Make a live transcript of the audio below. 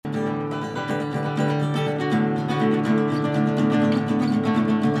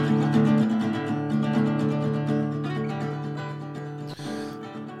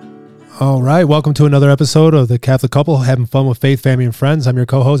All right. Welcome to another episode of The Catholic Couple, having fun with faith, family, and friends. I'm your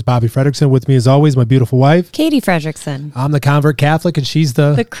co-host, Bobby Fredrickson. With me, as always, my beautiful wife, Katie Fredrickson. I'm the convert Catholic, and she's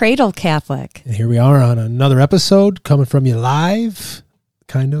the cradle Catholic. And here we are on another episode, coming from you live,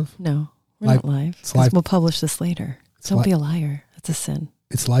 kind of. No, we're not live. It's live. We'll publish this later. Don't be a liar. That's a sin.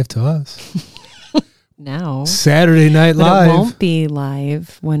 It's live to us. Now. Saturday Night Live. It won't be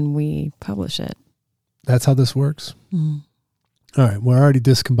live when we publish it. That's how this works. Mm. All right. We're already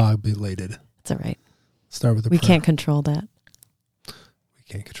discombobulated. It's all right. Start with the We prayer. can't control that. We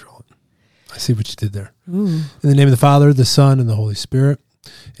can't control it. I see what you did there. Ooh. In the name of the Father, the Son, and the Holy Spirit.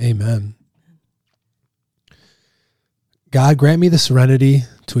 Amen. God, grant me the serenity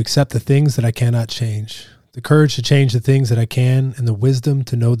to accept the things that I cannot change, the courage to change the things that I can, and the wisdom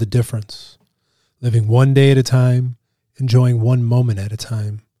to know the difference. Living one day at a time, enjoying one moment at a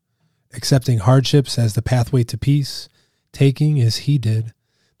time, accepting hardships as the pathway to peace, taking, as he did,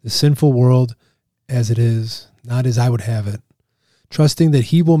 the sinful world as it is, not as I would have it, trusting that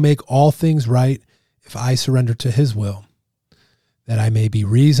he will make all things right if I surrender to his will, that I may be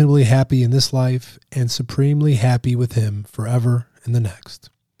reasonably happy in this life and supremely happy with him forever in the next.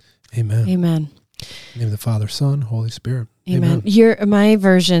 Amen. Amen. In the name of the Father, Son, Holy Spirit. Amen. My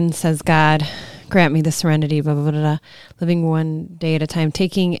version says, God, grant me the serenity, blah, blah, blah, blah, living one day at a time,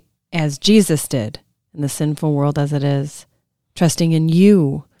 taking as Jesus did in the sinful world as it is, trusting in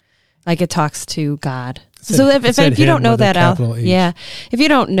you, like it talks to God. So if you don't know that out, if you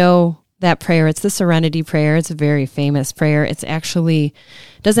don't know that prayer, it's the Serenity Prayer. It's a very famous prayer. It's actually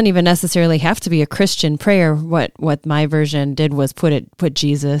doesn't even necessarily have to be a Christian prayer. What my version did was put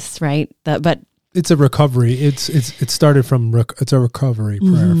Jesus, right? But it's a recovery. It started from it's a recovery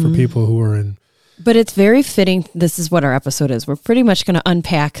prayer for people who are in. But it's very fitting. This is what our episode is. We're pretty much going to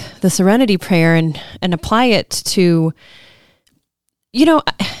unpack the Serenity Prayer and apply it to,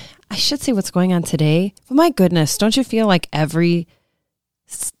 I should say what's going on today. But my goodness, don't you feel like every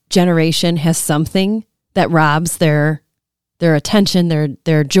generation has something that robs their attention,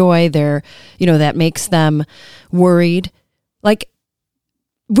 their joy, that makes them worried? Like,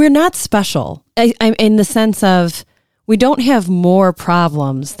 we're not special. I'm in the sense of we don't have more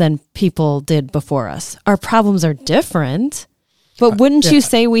problems than people did before us. Our problems are different, but wouldn't you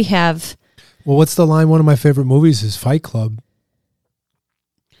say we have? Well, what's the line? One of my favorite movies is Fight Club.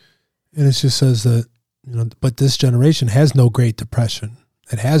 And it just says that, but this generation has no Great Depression.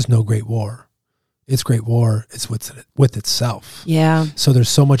 It has no Great War. Its Great War is with itself. Yeah. So there's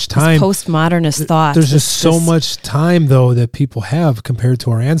so much time. This postmodernist thought. There's just so much time, though, that people have compared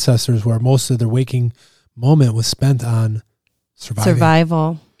to our ancestors, where most of their waking moment was spent on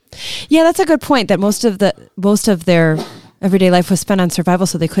survival. Yeah, that's a good point. That most of their everyday life was spent on survival,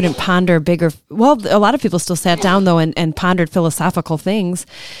 so they couldn't ponder bigger. Well, a lot of people still sat down though and pondered philosophical things,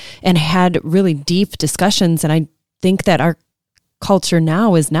 and had really deep discussions. And I think that our culture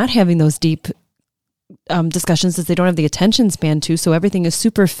now is not having those deep discussions, as they don't have the attention span to. So everything is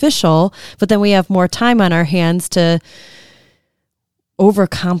superficial. But then we have more time on our hands to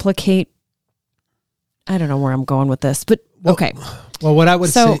overcomplicate. I don't know where I'm going with this, but okay. Well, what I would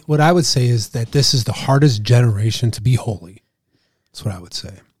say is that this is the hardest generation to be holy. That's what I would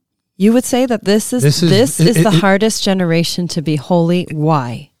say. You would say that this is the hardest generation to be holy.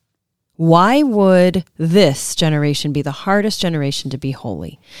 Why? Why would this generation be the hardest generation to be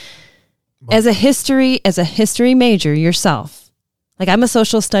holy? Well, as a history major yourself, like I'm a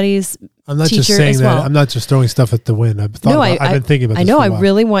social studies I'm not teacher just saying as well. that. I'm not just throwing stuff at the wind. I've been thinking about this. I know. For a I while.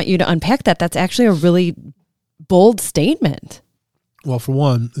 really want you to unpack that. That's actually a really bold statement. Well, for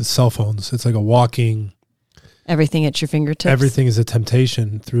one, it's cell phones. It's like a walking. Everything at your fingertips. Everything is a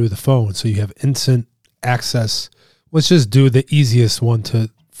temptation through the phone. So you have instant access. Let's just do the easiest one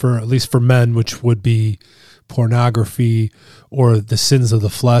at least for men, which would be pornography or the sins of the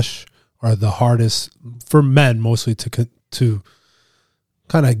flesh, are the hardest for men mostly to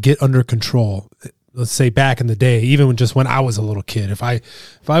kind of get under control. Let's say back in the day, even when I was a little kid, if I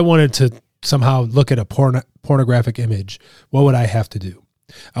wanted to somehow look at a pornographic image, what would I have to do?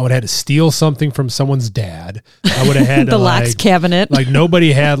 I would have had to steal something from someone's dad. I would have had the lax cabinet. Like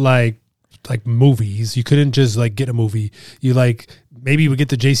nobody had like movies. You couldn't just get a movie. You maybe you would get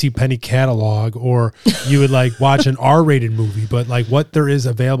the JCPenney catalog, or you would watch an R-rated movie. But what there is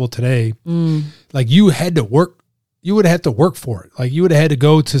available today, you had to work. You would have to work for it. You would have had to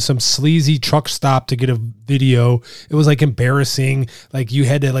go to some sleazy truck stop to get a video. It was embarrassing. You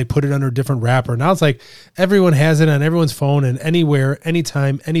had to put it under a different wrapper. Now it's everyone has it on everyone's phone, and anywhere,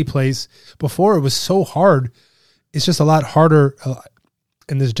 anytime, any place. Before it was so hard. It's just a lot harder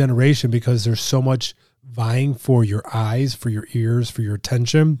in this generation because there's so much vying for your eyes, for your ears, for your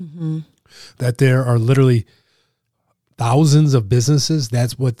attention. that there are literally thousands of businesses.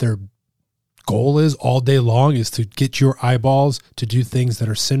 That's what their goal is all day long, is to get your eyeballs to do things that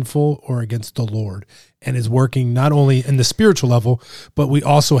are sinful or against the Lord, and is working not only in the spiritual level, but we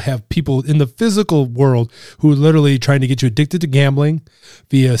also have people in the physical world who are literally trying to get you addicted to gambling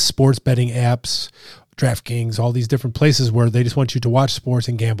via sports betting apps, DraftKings, all these different places where they just want you to watch sports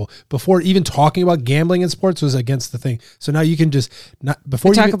and gamble. Before even talking about gambling in sports was against the thing. So now you can just not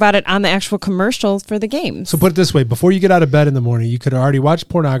before They you talk about it on the actual commercials for the games. So put it this way: before you get out of bed in the morning, you could have already watched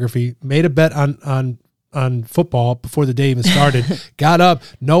pornography, made a bet on football before the day even started, got up,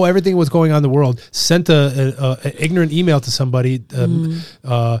 know everything was going on in the world, sent a ignorant email to somebody,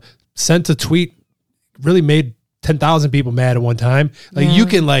 sent a tweet, really made 10,000 people mad at one time. Like you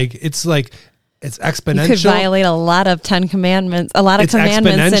can it's exponential. You could violate a lot of 10 commandments, a lot of it's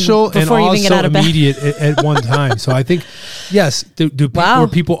commandments exponential before and you even get out also of bed. immediate at one time. So I think, yes, were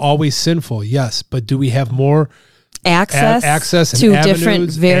people always sinful? Yes. But do we have more access and to avenues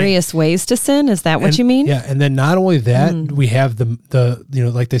different various ways to sin? Is that what you mean? Yeah. And then not only that, we have the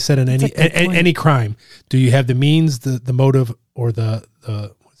like they said in any crime, do you have the means, the motive, or the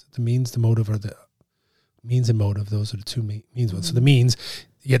means, the motive, or the means and motive? Those are the two means ones. So the means,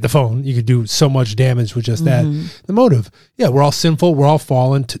 you get the phone, you could do so much damage with just that. The motive, yeah, we're all sinful, we're all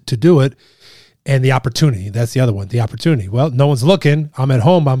fallen to do it. And the opportunity, that's the other one, the opportunity. Well, no one's looking, I'm at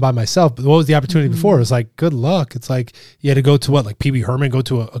home, I'm by myself. But what was the opportunity before? It was like, good luck. It's like you had to go to like Pee Wee Herman, go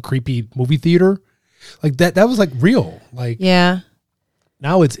to a creepy movie theater. Like that was like real. Like, yeah.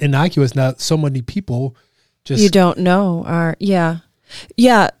 Now it's innocuous. Now so many people just, you don't know are, yeah.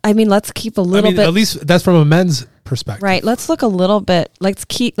 I mean, let's keep a little bit. At least that's from a men's perspective. Right. Let's look a little bit. Let's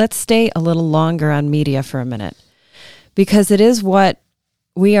stay a little longer on media for a minute, because it is what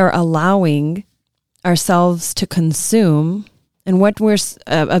we are allowing ourselves to consume and what we're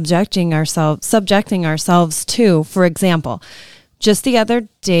subjecting ourselves to. For example, just the other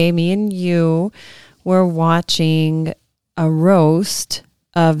day, me and you were watching a roast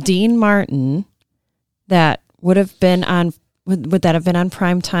of Dean Martin that would have been on. Would that have been on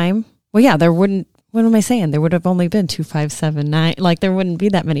prime time? Well, yeah, there wouldn't. What am I saying? There would have only been 2579. Like there wouldn't be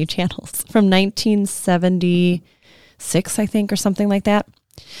that many channels from 1976, I think, or something like that.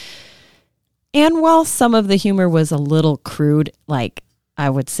 And while some of the humor was a little crude, like I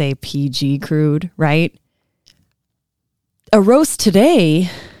would say PG crude, right? A roast today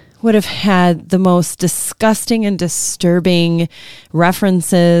would have had the most disgusting and disturbing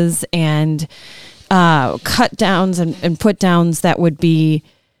references and cut downs and put downs that would be,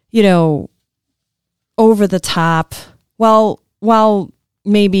 over the top. Well, while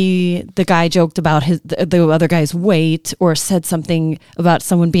maybe the guy joked about the other guy's weight or said something about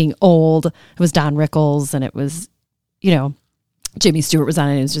someone being old. It was Don Rickles, and it was, Jimmy Stewart was on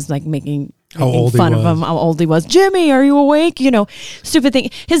it. It was just like making fun of him, how old he was. Jimmy, are you awake? Stupid thing.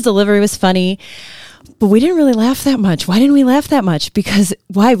 His delivery was funny. But we didn't really laugh that much. Why didn't we laugh that much? Because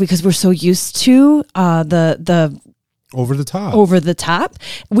we're so used to the over the top.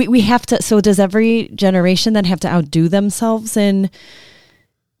 We have to. So does every generation then have to outdo themselves in,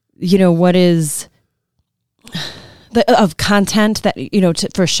 what is of content that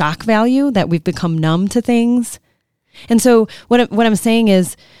for shock value, that we've become numb to things? And so what I'm saying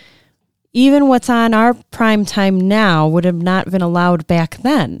is, even what's on our prime time now would have not been allowed back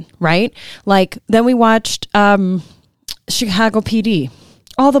then, right? Like then we watched Chicago PD,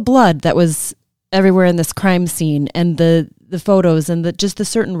 all the blood that was everywhere in this crime scene, and the photos and just the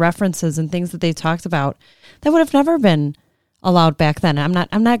certain references and things that they talked about that would have never been allowed back then. I'm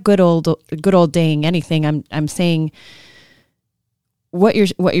not good old daying anything. I'm saying what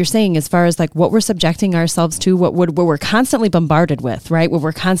you're saying as far as like what we're subjecting ourselves to, what we're constantly bombarded with, right? What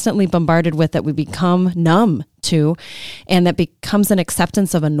we're constantly bombarded with that we become numb to, and that becomes an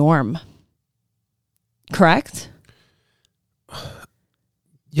acceptance of a norm. Correct?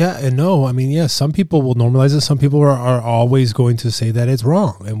 Yeah and no. I mean, yeah, some people will normalize it. Some people are always going to say that it's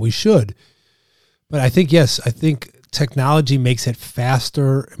wrong, and we should. But I think technology makes it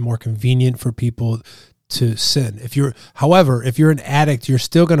faster and more convenient for people to sin. If you're an addict, you're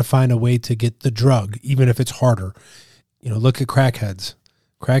still going to find a way to get the drug, even if it's harder. Look at crackheads.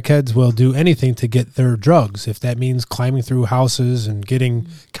 Crackheads will do anything to get their drugs. If that means climbing through houses and getting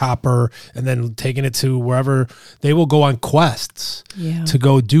copper and then taking it to wherever, they will go on quests to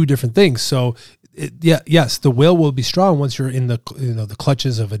go do different things. So yes, the will be strong once you're in the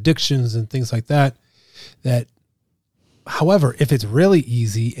clutches of addictions and things like that. However, if it's really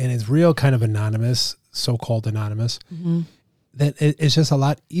easy and it's real kind of anonymous, so-called anonymous, then it's just a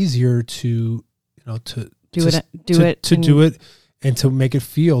lot easier to do it and to make it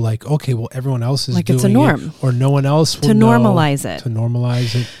feel like, okay, well, everyone else is like doing it's a norm, it, or no one else will to know, normalize it. To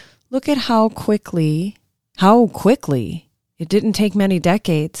normalize it. Look at how quickly it didn't take many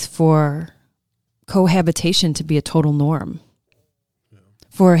decades for cohabitation to be a total norm. Yeah.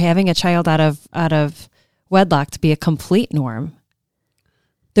 For having a child out of wedlock to be a complete norm.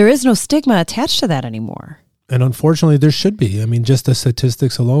 There is no stigma attached to that anymore. And unfortunately, there should be. I mean, just the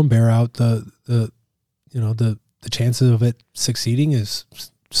statistics alone bear out the chances of it succeeding is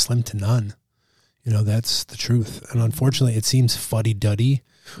slim to none. That's the truth. And unfortunately, it seems fuddy-duddy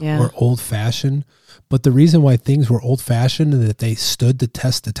or old-fashioned. But the reason why things were old-fashioned and that they stood the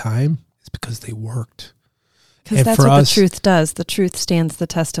test of time is because they worked. Because that's what the truth does. The truth stands the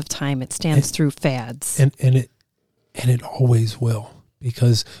test of time. It stands through fads. And it always will.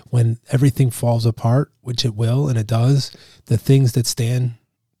 Because when everything falls apart, which it will and it does, the things that stand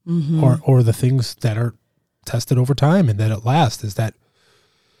or the things that are tested over time and that it lasts is that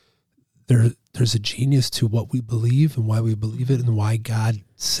there's a genius to what we believe and why we believe it and why God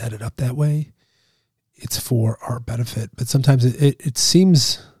set it up that way. It's for our benefit. But sometimes it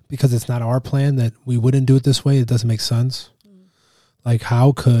seems, because it's not our plan, that we wouldn't do it this way. It doesn't make sense. Like,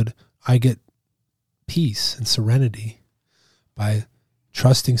 how could I get peace and serenity by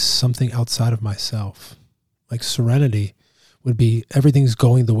trusting something outside of myself? Like, serenity would be everything's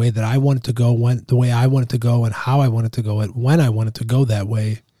going the way that I want it to go, the way I want it to go, and how I want it to go, and when I want it to go that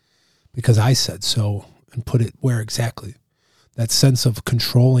way, because I said so and put it where exactly. That sense of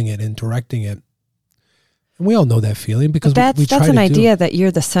controlling it and directing it. And we all know that feeling because we try that's an idea that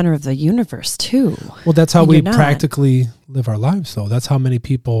you're the center of the universe too. Well, that's how we practically live our lives, though. That's how many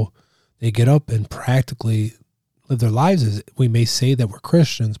people, they get up and practically live their lives as, we may say that we're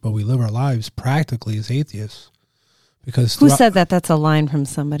Christians, but we live our lives practically as atheists. Because who said that? That's a line from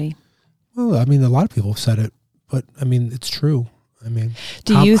somebody. Well, I mean, a lot of people have said it, but I mean, it's true. I mean,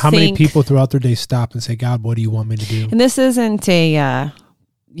 how many people throughout their day stop and say, God, what do you want me to do? And this isn't a, a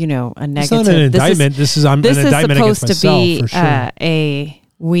negative. It's not an indictment. This is an indictment against myself, for sure. This is supposed to be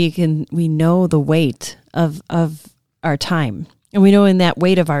we know the weight of our time. And we know in that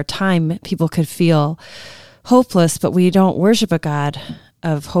weight of our time, people could feel hopeless, but we don't worship a God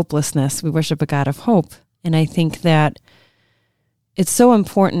of hopelessness. We worship a God of hope. And I think that it's so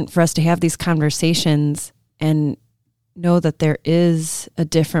important for us to have these conversations and know that there is a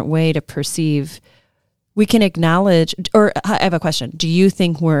different way to perceive. We can acknowledge, or I have a question. Do you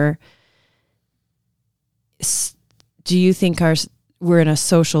think we're in a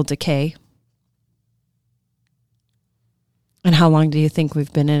social decay? And how long do you think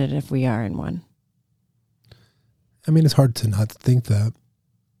we've been in it if we are in one? I mean, it's hard to not think that.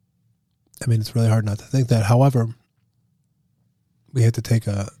 I mean, it's really hard not to think that. However, we have to take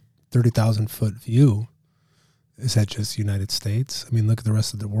a 30,000-foot view. Is that just United States? I mean, look at the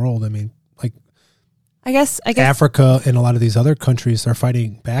rest of the world. I mean, like, I guess Africa and a lot of these other countries are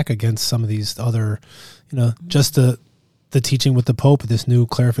fighting back against some of these other, just the teaching with the Pope, this new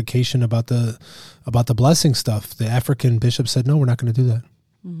clarification about the blessing stuff. The African bishop said, no, we're not going to do that.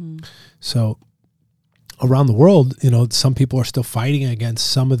 Mm-hmm. So around the world, some people are still fighting against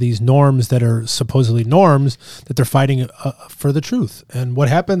some of these norms that are supposedly norms, that they're fighting for the truth. And what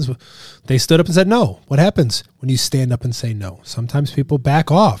happens? They stood up and said no. What happens when you stand up and say no? Sometimes people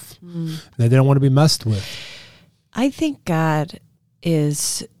back off. They don't want to be messed with. I think God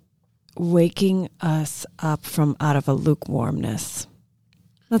is waking us up from out of a lukewarmness.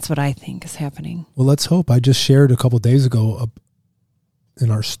 That's what I think is happening. Well, let's hope. I just shared a couple of days ago in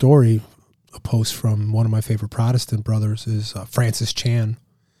our story a post from one of my favorite Protestant brothers, is Francis Chan. And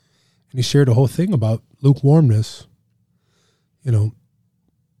he shared a whole thing about lukewarmness.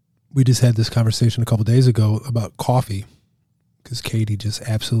 We just had this conversation a couple of days ago about coffee, because Katie just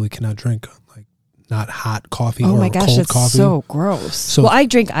absolutely cannot drink, like, not hot coffee or cold coffee. Oh my gosh, it's so gross. So, well, I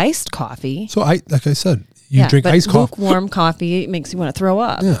drink iced coffee. So like I said, you drink iced coffee. Lukewarm coffee makes you want to throw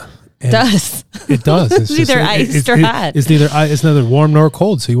up. Yeah. It does. It does. It's either iced or hot. It's neither warm nor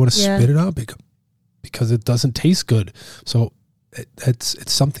cold. So you want to spit it out because it doesn't taste good. So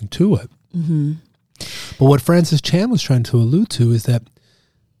it's something to it. Mm-hmm. But what Francis Chan was trying to allude to is that,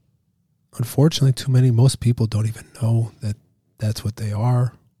 unfortunately, most people don't even know that that's what they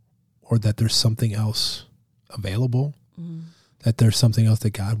are, or that there's something else available, that there's something else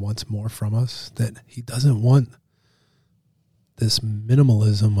that God wants more from us, that he doesn't want this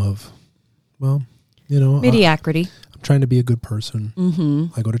minimalism of, mediocrity. I'm trying to be a good person. Mm-hmm.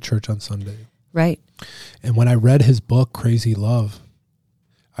 I go to church on Sunday. Right. And when I read his book, Crazy Love,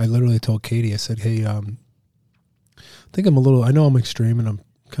 I literally told Katie, I said, hey, I think I know I'm extreme and I'm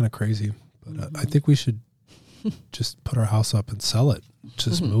kind of crazy, but I think we should just put our house up and sell it.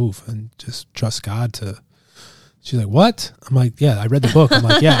 Just move and just trust God to. She's like, what? I'm like, yeah, I read the book. I'm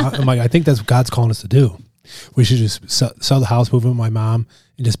like, yeah. I'm like, I think that's what God's calling us to do. We should just sell the house, move in with my mom,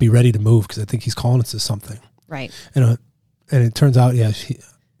 and just be ready to move because I think he's calling us to something. Right. And it turns out, yeah,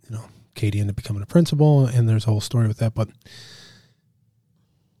 Katie ended up becoming a principal, and there's a whole story with that. But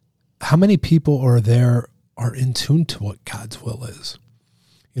how many people are in tune to what God's will is?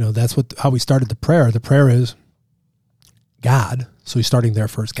 That's how we started the prayer. The prayer is God. So he's starting there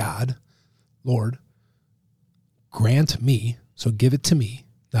first. God, Lord, grant me, so give it to me,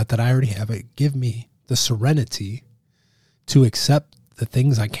 not that I already have it, give me the serenity to accept the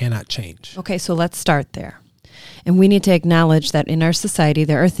things I cannot change. Okay, so let's start there. And we need to acknowledge that in our society,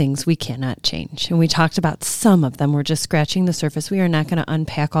 there are things we cannot change. And we talked about some of them. We're just scratching the surface. We are not going to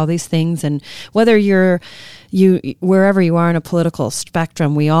unpack all these things. And whether wherever you are in a political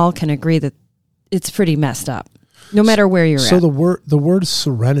spectrum, we all can agree that it's pretty messed up, no matter where you're at. So the word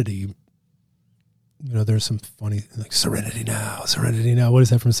serenity, there's some funny, like serenity now. What is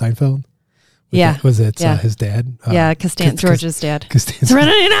that from Seinfeld? Was it his dad? George's dad.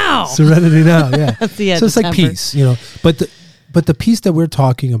 Serenity now. Serenity now, yeah. So it's like peace, But the peace that we're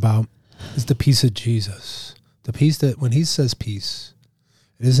talking about is the peace of Jesus. The peace that when he says peace,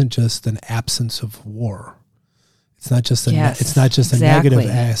 it isn't just an absence of war. It's not just a negative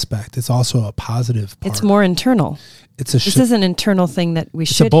aspect. It's also a positive part. It's more internal. This is an internal thing that we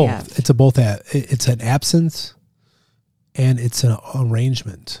should have. It's a both. It's an absence and it's an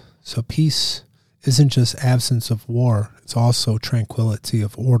arrangement. So peace isn't just absence of war. It's also tranquility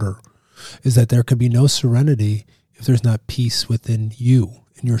of order. Is that there can be no serenity if there's not peace within you,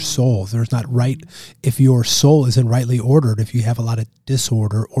 in your soul. There's not if your soul isn't rightly ordered, if you have a lot of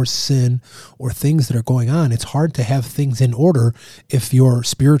disorder or sin or things that are going on, it's hard to have things in order if your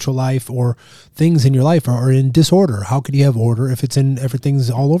spiritual life or things in your life are in disorder. How could you have order if everything's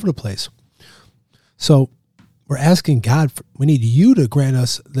all over the place? So we're asking God, we need you to grant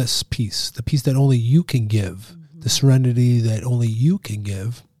us this peace, the peace that only you can give, the serenity that only you can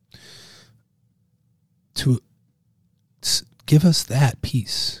give, to give us that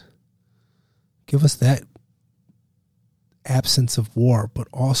peace. Give us that absence of war, but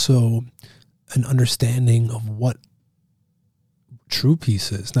also an understanding of what true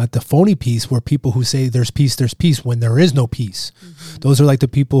peace is, not the phony peace where people who say there's peace when there is no peace. Mm-hmm. Those are like the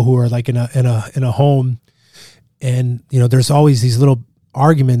people who are like in a home. And, there's always these little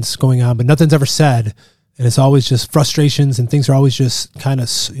arguments going on, but nothing's ever said. And it's always just frustrations and things are always just kind of,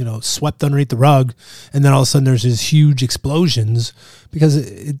 swept underneath the rug. And then all of a sudden there's these huge explosions because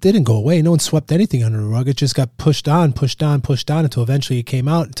it didn't go away. No one swept anything under the rug. It just got pushed on until eventually it came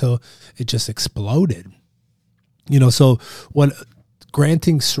out until it just exploded. So what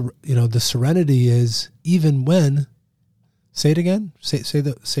granting, the serenity is even when, say it again, say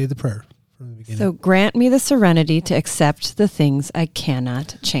the prayer. So grant me the serenity to accept the things I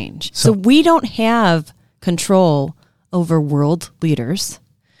cannot change. So we don't have control over world leaders.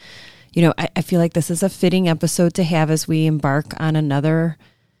 I feel like this is a fitting episode to have as we embark on another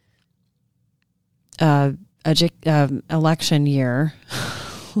election year,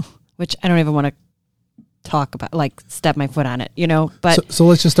 which I don't even want to talk about, like step my foot on it, But so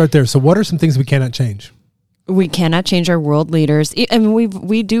let's just start there. So what are some things we cannot change? We cannot change our world leaders. I mean,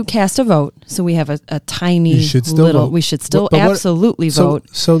 we do cast a vote, so we have a tiny little. Vote. We should still absolutely vote.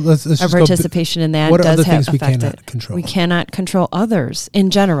 So let's our participation in that does have affected. We cannot control others in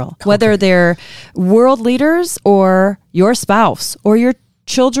general, whether they're world leaders or your spouse or your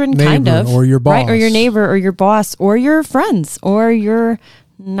children, neighbor, or your boss, right, or your neighbor or your boss or your friends or your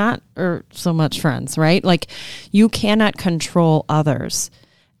not or so much friends, right? Like you cannot control others.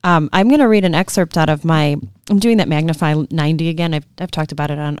 I'm going to read an excerpt out of I'm doing that Magnify 90 again. I've talked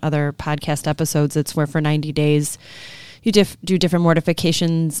about it on other podcast episodes. It's where for 90 days you do different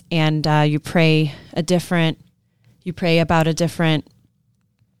mortifications and you pray about a different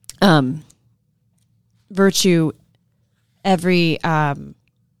virtue every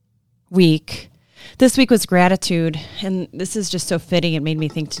week. This week was gratitude, and this is just so fitting. It made me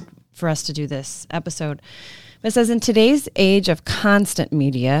think for us to do this episode. It says, in today's age of constant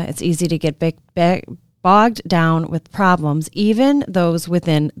media, it's easy to get bogged down with problems, even those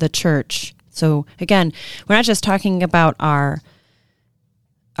within the church. So again, we're not just talking about our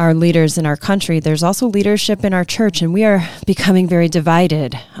leaders in our country. There's also leadership in our church, and we are becoming very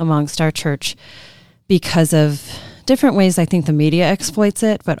divided amongst our church because of different ways I think the media exploits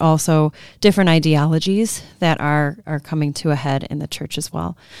it, but also different ideologies that are coming to a head in the church as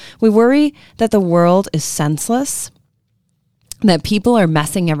well. We worry that the world is senseless, that people are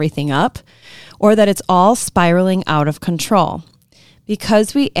messing everything up, or that it's all spiraling out of control.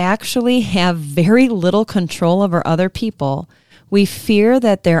 Because we actually have very little control over other people, we fear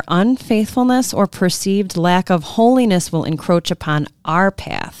that their unfaithfulness or perceived lack of holiness will encroach upon our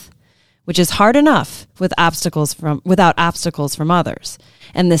path, which is hard enough without obstacles from others.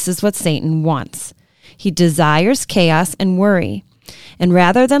 And this is what Satan wants. He desires chaos and worry. And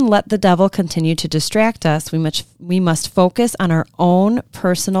rather than let the devil continue to distract us, we must focus on our own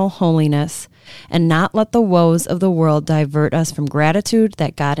personal holiness and not let the woes of the world divert us from gratitude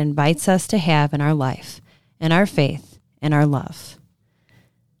that God invites us to have in our life, in our faith, and our love.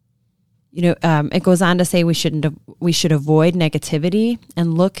 It goes on to say we should avoid negativity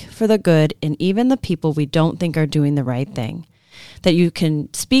and look for the good in even the people we don't think are doing the right thing. That you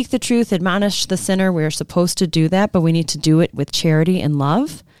can speak the truth, admonish the sinner. We're supposed to do that, but we need to do it with charity and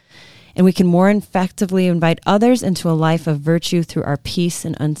love. And we can more effectively invite others into a life of virtue through our peace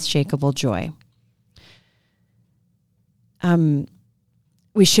and unshakable joy.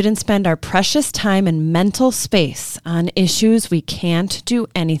 We shouldn't spend our precious time and mental space on issues we can't do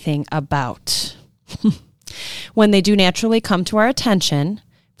anything about. When they do naturally come to our attention,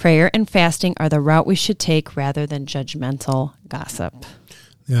 prayer and fasting are the route we should take rather than judgmental gossip.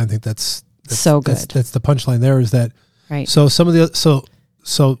 Yeah, I think that's so good. That's the punchline there is that, right. So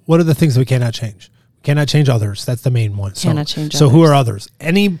so what are the things that we cannot change? We cannot change others. That's the main one. Cannot change So others. who are others?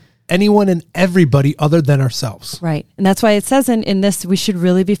 Anyone and everybody other than ourselves. Right. And that's why it says in this, we should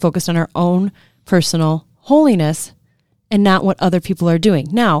really be focused on our own personal holiness and not what other people are doing.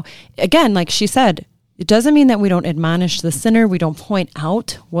 Now, again, like she said, it doesn't mean that we don't admonish the sinner. We don't point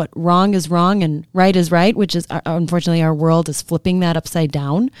out what wrong is wrong and right is right, which is, unfortunately, our world is flipping that upside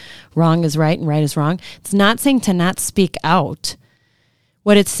down. Wrong is right and right is wrong. It's not saying to not speak out.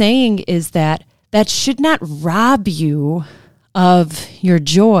 What it's saying is that should not rob you of your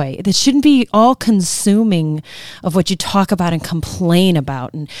joy. That shouldn't be all consuming of what you talk about and complain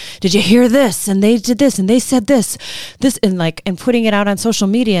about. And did you hear this? And they did this and they said this, and putting it out on social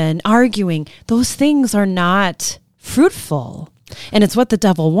media and arguing. Those things are not fruitful. And it's what the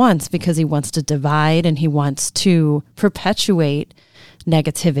devil wants because he wants to divide and he wants to perpetuate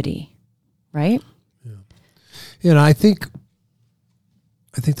negativity. Right? Yeah. I think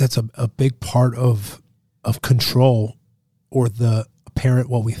that's a big part of control, or the apparent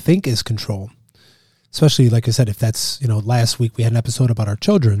what we think is control. Especially, like I said, if that's, last week we had an episode about our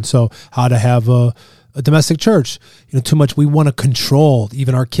children. So how to have a domestic church, too much. We want to control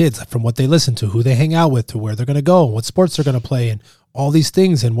even our kids from what they listen to, who they hang out with, to where they're going to go, what sports they're going to play, and all these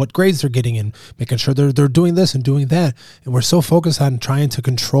things, and what grades they're getting, and making sure they're doing this and doing that. And we're so focused on trying to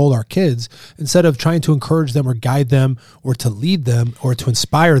control our kids instead of trying to encourage them or guide them or to lead them or to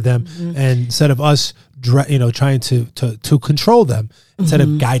inspire them. Mm-hmm. And instead of us, trying to control them instead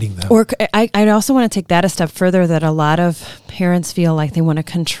of guiding them. Or I also want to take that a step further, that a lot of parents feel like they want to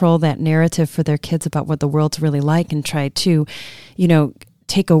control that narrative for their kids about what the world's really like and try to,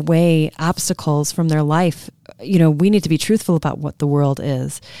 take away obstacles from their life. We need to be truthful about what the world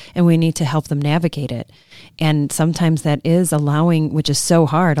is, and we need to help them navigate it. And sometimes that is allowing, which is so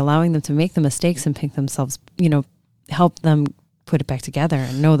hard, allowing them to make the mistakes and pick themselves, help them put it back together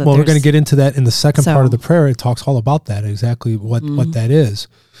and know that. Well, we're going to get into that in the second part of the prayer. It talks all about that, exactly what that is.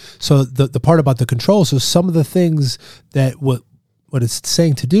 So the part about the control. So some of the things that what it's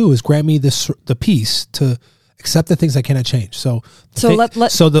saying to do is grant me the peace to accept the things I cannot change. So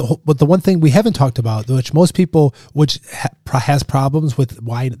the one thing we haven't talked about, which most people, has problems with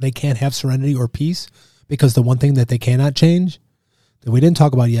why they can't have serenity or peace, because the one thing that they cannot change that we didn't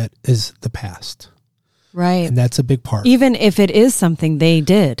talk about yet is the past. Right. And that's a big part. Even if it is something they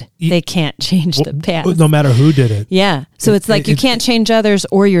did, they can't change the past. No matter who did it. Yeah. So it's like you can't change others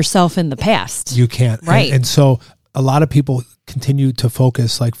or yourself in the past. You can't. Right. And so a lot of people continue to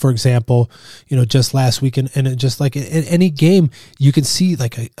focus, like, for example, just last week, and just like in any game, you can see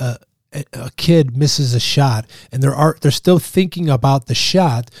like a kid misses a shot, and they're still thinking about the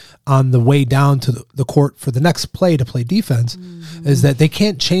shot on the way down to the court for the next play to play defense. Is that they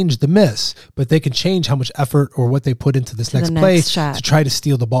can't change the miss, but they can change how much effort or what they put into this next play shot to try to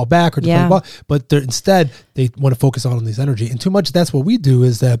steal the ball back or to play the ball. But instead they want to focus on this energy, and too much. That's what we do,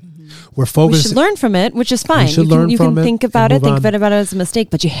 is that we're focused. We should learn from it, which is fine. You can think about it as a mistake,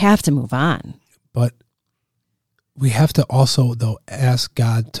 but you have to move on. But we have to also, though, ask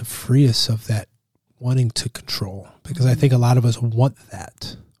God to free us of that wanting to control, because I think a lot of us want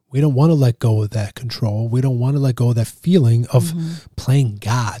that. We don't want to let go of that control. We don't want to let go of that feeling of playing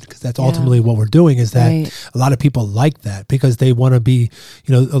God, because that's ultimately what we're doing, is that a lot of people like that because they want to be,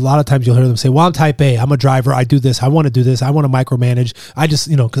 a lot of times you'll hear them say, well, I'm type A, I'm a driver, I do this, I want to do this, I want to micromanage. I just,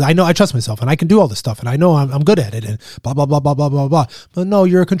 because I know I trust myself and I can do all this stuff and I know I'm good at it and blah, blah, blah, blah, blah, blah, blah. But no,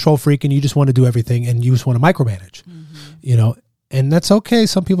 you're a control freak and you just want to do everything and you just want to micromanage, and that's okay.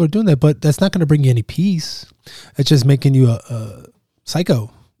 Some people are doing that, but that's not going to bring you any peace. It's just making you a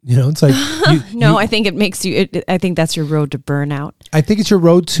psycho. It's like I think it makes you. I think that's your road to burnout. I think it's your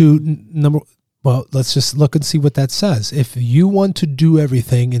road to Well, let's just look and see what that says. If you want to do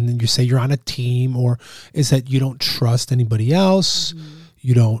everything, and then you say you're on a team, or is that you don't trust anybody else?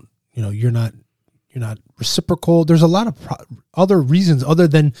 You don't. You're not reciprocal. There's a lot of other reasons other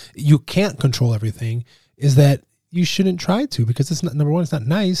than you can't control everything. Is that you shouldn't try to, because it's not, number one, it's not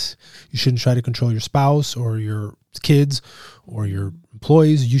nice. You shouldn't try to control your spouse or your kids or your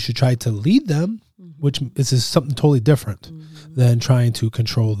employees. You should try to lead them, which is something totally different than trying to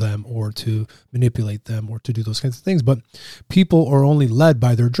control them or to manipulate them or to do those kinds of things. But people are only led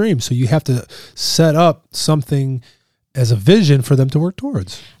by their dreams. So you have to set up something as a vision for them to work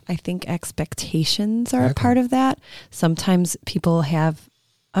towards. I think expectations are a part of that. Sometimes people have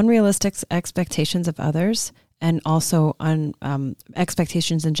unrealistic expectations of others, and also on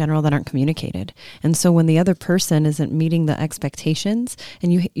expectations in general that aren't communicated. And so when the other person isn't meeting the expectations,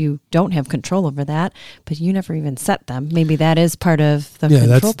 and you don't have control over that, but you never even set them, maybe that is part of the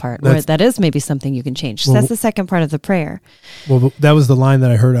control part, or that is maybe something you can change. So that's the second part of the prayer. Well, that was the line that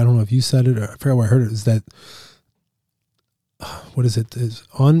I heard. I don't know if you said it, or I forget where I heard it, is that, what is it? Is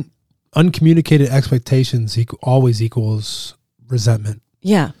uncommunicated expectations always equals resentment.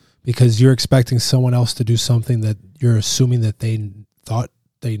 Yeah. Because you're expecting someone else to do something that you're assuming that they thought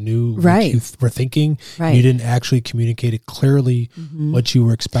they knew what you were thinking. Right. You didn't actually communicate it clearly what you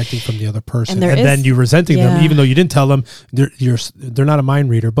were expecting from the other person. And then you're resenting them, even though you didn't tell them. They're not a mind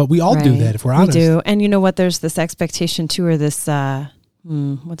reader, but we all do that if we're honest. We do. And you know what? There's this expectation too, or this,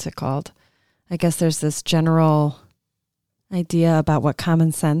 what's it called? I guess there's this general idea about what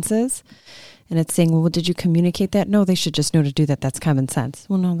common sense is. And it's saying, well, did you communicate that? No, they should just know to do that. That's common sense.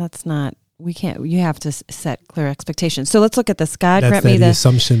 Well, no, that's not. We can't. You have to set clear expectations. So let's look at this. God, grant me the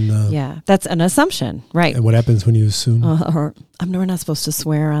assumption. That's an assumption, right? And what happens when you assume? We're not supposed to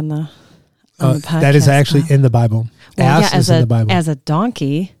swear on the podcast. That is actually in the Bible. Well, is in the Bible. As a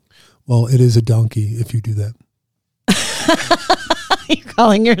donkey. Well, it is a donkey if you do that. You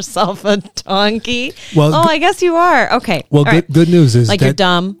calling yourself a donkey? Well, I guess you are. Okay. Well, good news is you're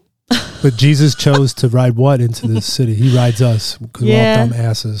dumb. But Jesus chose to ride what into this city? He rides us because we're all dumb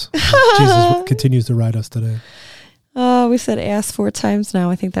asses. Jesus continues to ride us today. Oh, we said ass 4 times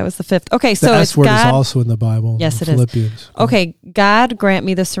now. I think that was the 5th. Okay, so the S word is also in the Bible. Yes, it Philippians. is. Okay, God grant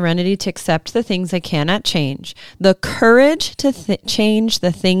me the serenity to accept the things I cannot change, the courage to change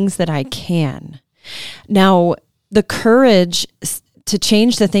the things that I can. Now, the courage to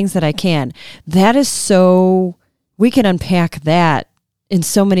change the things that I can, that is so, we can unpack that in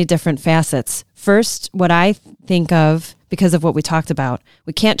so many different facets. First, what I think of, because of what we talked about,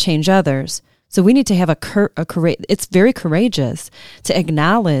 we can't change others. So we need to have it's very courageous to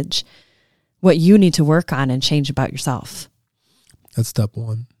acknowledge what you need to work on and change about yourself. That's step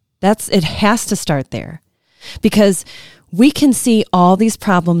one. It has to start there, because we can see all these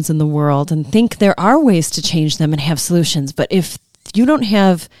problems in the world and think there are ways to change them and have solutions. But if you don't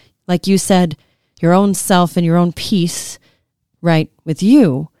have, like you said, your own self and your own peace, right, with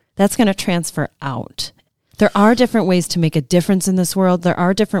you, that's going to transfer out. There are different ways to make a difference in this world. There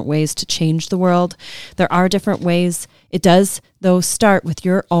are different ways to change the world. There are different ways. It does, though, start with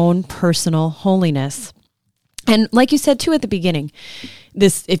your own personal holiness. And like you said, too, at the beginning,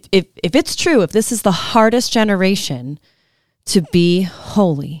 this, if it's true, if this is the hardest generation to be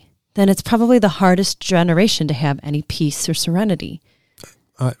holy, then it's probably the hardest generation to have any peace or serenity.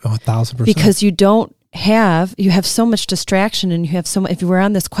 1,000%. Because you have so much distraction, and you have if you were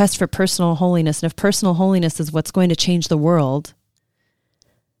on this quest for personal holiness, and if personal holiness is what's going to change the world,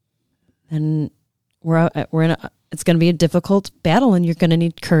 then it's going to be a difficult battle, and you're going to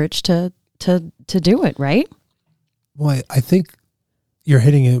need courage to do it, right? Well, I think you're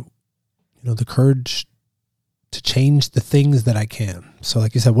hitting it, the courage to change the things that I can. So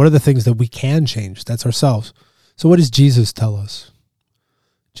like you said, what are the things that we can change? That's ourselves. So what does Jesus tell us?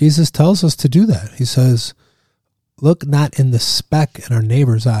 Jesus tells us to do that. He says, look not in the speck in our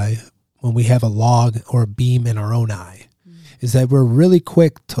neighbor's eye when we have a log or a beam in our own eye. Is that we're really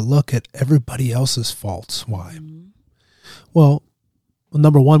quick to look at everybody else's faults. Why? Well,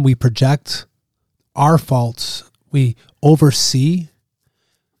 number one, we project our faults. We oversee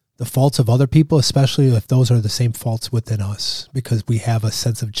the faults of other people, especially if those are the same faults within us, because we have a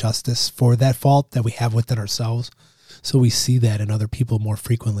sense of justice for that fault that we have within ourselves. So we see that in other people more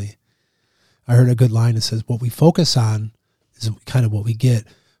frequently. I heard a good line that says, what we focus on is kind of what we get,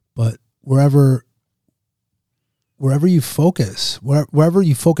 but wherever you focus, wherever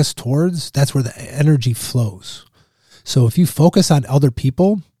you focus towards, that's where the energy flows. So if you focus on other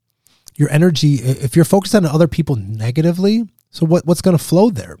people, your energy, if you're focused on other people negatively, so what's going to flow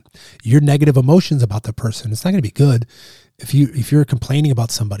there? Your negative emotions about the person. It's not going to be good if you're complaining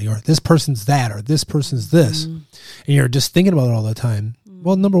about somebody, or this person's that, or this person's this, and you're just thinking about it all the time.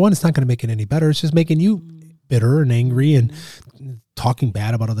 Well, number one, it's not going to make it any better. It's just making you bitter and angry and talking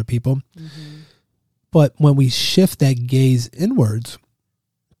bad about other people. But when we shift that gaze inwards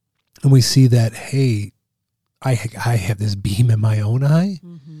and we see that, hey, I have this beam in my own eye,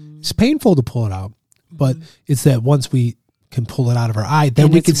 it's painful to pull it out, but it's that once we can pull it out of our eye, then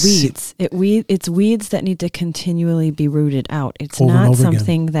and we can see. It's weeds that need to continually be rooted out. It's Over and not over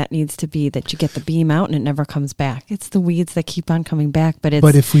something that needs to be that you get the beam out and it never comes back. It's the weeds that keep on coming back. But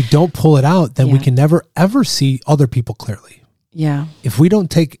if we don't pull it out, then we can never ever see other people clearly. Yeah. If we don't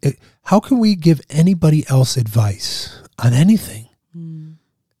take it, how can we give anybody else advice on anything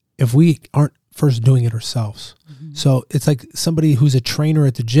if we aren't first doing it ourselves? So it's like somebody who's a trainer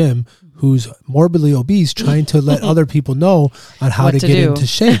at the gym who's morbidly obese trying to let other people know on how to get into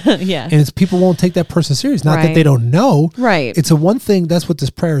shape. Yeah. And it's people won't take that person serious. Not that they don't know. Right. It's a one thing. That's what this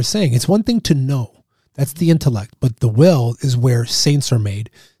prayer is saying. It's one thing to know. That's the intellect. But the will is where saints are made.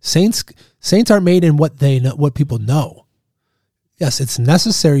 Saints are made in what they know, what people know. Yes, it's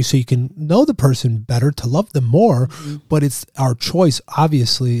necessary so you can know the person better, to love them more, but it's our choice,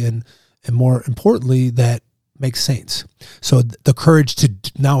 obviously, and more importantly, that makes saints. So the courage to,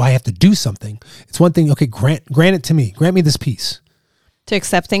 now I have to do something. It's one thing, okay, grant it to me. Grant me this peace. To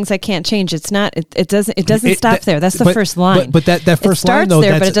accept things I can't change. It's not, it doesn't stop there. That's the first line. But that first line, though,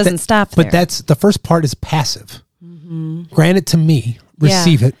 there, but it doesn't stop there. But that's, the first part is passive. Grant it to me,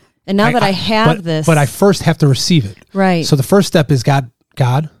 receive it. And now that I have this. But I first have to receive it. Right. So the first step is God,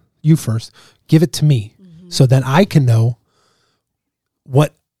 you first, give it to me. So then I can know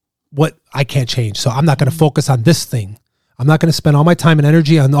what I can't change. So I'm not going to focus on this thing. I'm not going to spend all my time and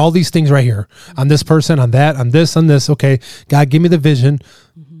energy on all these things right here, on this person, on that, on this, on this. Okay, God, give me the vision,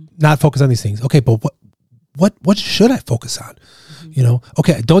 not focus on these things. Okay, but what should I focus on? You know,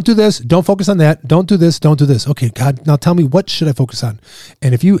 okay, don't do this. Don't focus on that. Don't do this. Don't do this. Okay, God, now tell me, what should I focus on?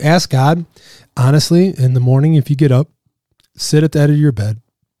 And if you ask God, honestly, in the morning, if you get up, sit at the edge of your bed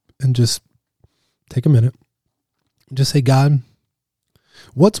and just take a minute and just say, God,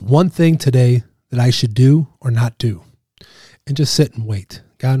 what's one thing today that I should do or not do? And just sit and wait.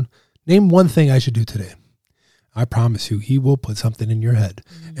 God, name one thing I should do today. I promise you, he will put something in your head.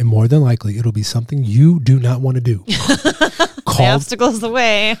 And more than likely, it'll be something you do not want to do. The obstacle's the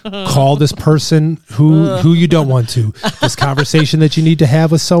way. Call this person who you don't want to. This conversation that you need to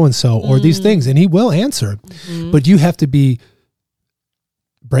have with so-and-so, or these things. And he will answer. But you have to be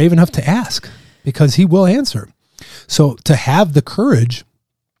brave enough to ask, because he will answer. So to have the courage,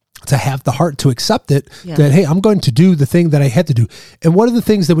 to have the heart to accept it, that, hey, I'm going to do the thing that I had to do. And what are the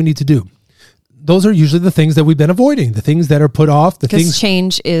things that we need to do? Those are usually the things that we've been avoiding, the things that are put off, the things. Because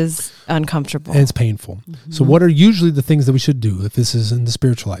change is uncomfortable. And it's painful. So what are usually the things that we should do if this is in the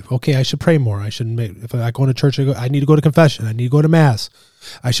spiritual life? Okay, I should pray more. If I go to church, I need to go to confession. I need to go to mass.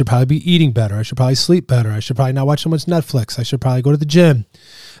 I should probably be eating better. I should probably sleep better. I should probably not watch so much Netflix. I should probably go to the gym.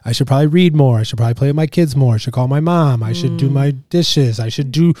 I should probably read more. I should probably play with my kids more. I should call my mom. I should do my dishes. I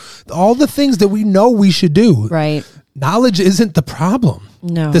should do all the things that we know we should do. Right. Knowledge isn't the problem.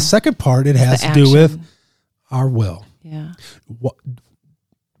 No. The second part, it has to do with our will. Yeah.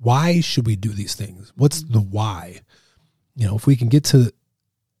 Why should we do these things? What's the why? You know, if we can get to,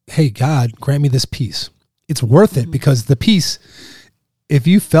 hey, God, grant me this peace. It's worth it, because the peace, if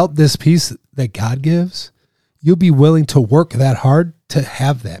you felt this peace that God gives, you'll be willing to work that hard to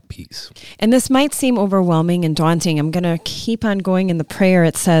have that peace. And this might seem overwhelming and daunting. I'm going to keep on going in the prayer.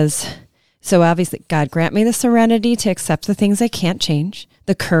 It says, so obviously, God, grant me the serenity to accept the things I can't change,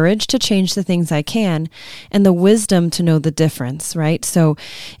 the courage to change the things I can, and the wisdom to know the difference, right? So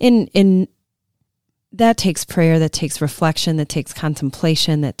in that takes prayer, that takes reflection, that takes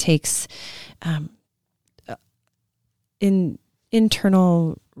contemplation, that takes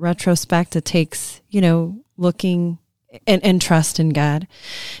internal retrospect, it takes, looking and trust in God.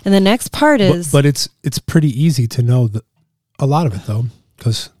 And the next part is... But it's pretty easy to know a lot of it, though,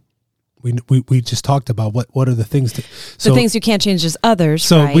 because... We just talked about what are the things that... the things you can't change is others,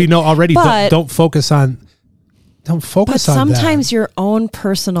 so right? we know already, don't focus on... don't focus But on that. sometimes your own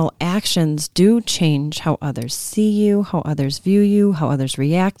personal actions do change how others see you, how others view you, how others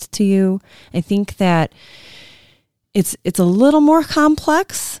react to you. I think that it's a little more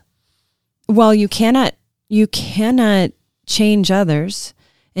complex. While you cannot change others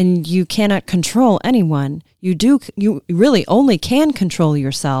and you cannot control anyone, you really only can control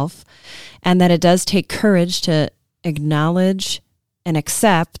yourself, and that it does take courage to acknowledge and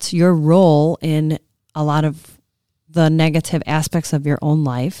accept your role in a lot of the negative aspects of your own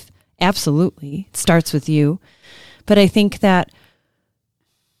life. Absolutely. It starts with you. But I think that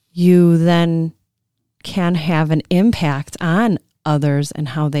you then can have an impact on others and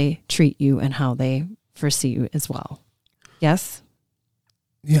how they treat you and how they foresee you as well. Yes?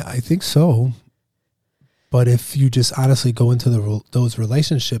 Yeah, I think so. But if you just honestly go into those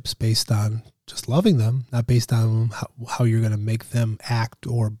relationships based on just loving them, not based on how you're going to make them act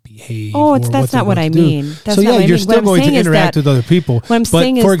or behave. Oh, that's not what I mean. That's so not what I you're mean. still going to interact with other people. What I'm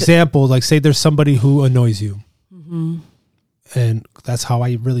saying is, for example, like say there's somebody who annoys you. Mm-hmm. And that's how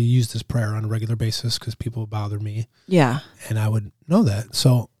I really use this prayer on a regular basis, because people bother me. Yeah. And I would know that.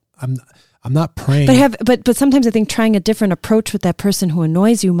 So I'm not praying. But sometimes I think trying a different approach with that person who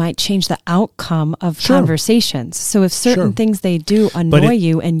annoys you might change the outcome of conversations. So if certain things they do annoy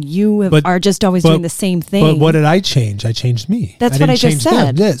you and you are just always doing the same thing. But what did I change? I changed me. That's what I just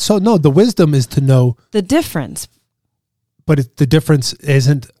said. Yeah. So no, the wisdom is to know the difference. But the difference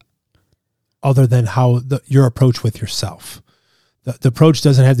isn't other than how your approach with yourself. The approach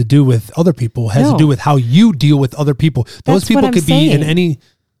doesn't have to do with other people. It has to do with how you deal with other people. Those people could be in any.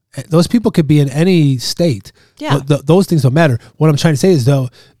 Those people could be in any state. Yeah. Those things don't matter. What I'm trying to say is, though,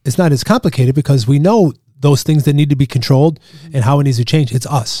 it's not as complicated because we know those things that need to be controlled and how it needs to change. It's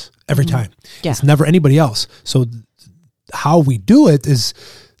us every time. Yeah. It's never anybody else. So how we do it is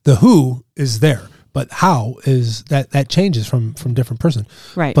the who is there, but how is that changes from different person.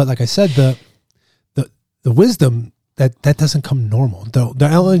 Right. But like I said, the wisdom that doesn't come normal. The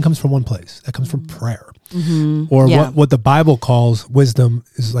only comes from one place. That comes from prayer. Mm-hmm. Or what the Bible calls wisdom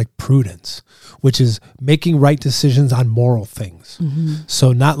is like prudence, which is making right decisions on moral things. Mm-hmm.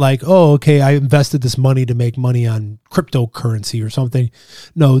 So not like, oh, okay, I invested this money to make money on cryptocurrency or something.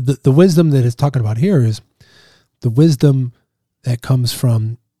 No, the wisdom that it's talking about here is the wisdom that comes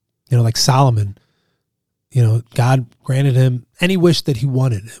from, like Solomon. God granted him any wish that he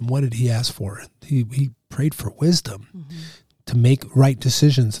wanted. And what did he ask for? He prayed for wisdom. Mm-hmm. To make right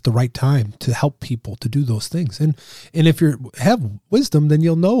decisions at the right time, to help people to do those things. And if you have wisdom, then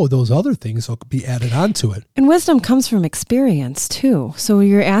you'll know those other things will be added onto it. And wisdom comes from experience too. So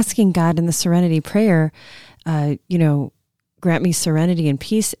you're asking God in the serenity prayer, grant me serenity and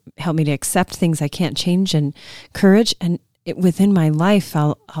peace, help me to accept things I can't change, and courage. And within my life,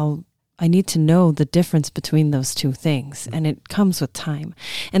 I need to know the difference between those two things, and it comes with time.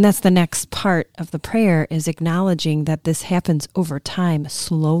 And that's the next part of the prayer, is acknowledging that this happens over time,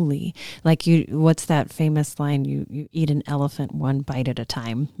 slowly. Like what's that famous line? You eat an elephant one bite at a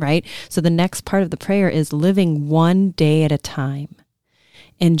time, right? So the next part of the prayer is living one day at a time,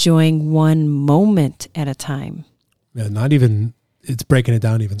 enjoying one moment at a time. Yeah, not even, it's breaking it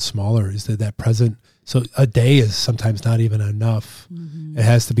down even smaller, is that present. So a day is sometimes not even enough. Mm-hmm. It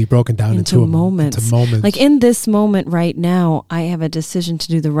has to be broken down into moments. Like in this moment right now, I have a decision to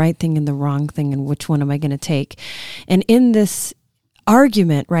do the right thing and the wrong thing, and which one am I going to take? And in this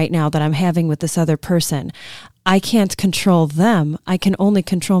argument right now that I'm having with this other person, I can't control them. I can only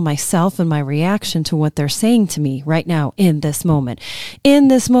control myself and my reaction to what they're saying to me right now in this moment. In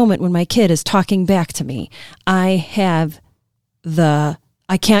this moment when my kid is talking back to me, I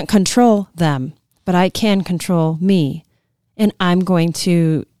can't control them, but I can control me. And I'm going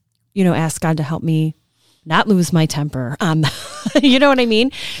to, ask God to help me not lose my temper. You know what I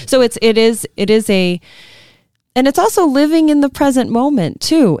mean? So it is and it's also living in the present moment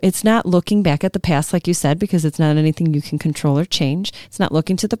too. It's not looking back at the past, like you said, because it's not anything you can control or change. It's not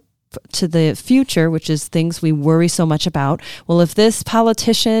looking to the future, which is things we worry so much about. Well, if this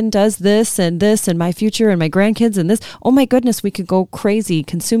politician does this and my future and my grandkids and this, oh my goodness, we could go crazy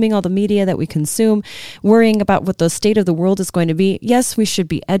consuming all the media that we consume, worrying about what the state of the world is going to be. Yes, we should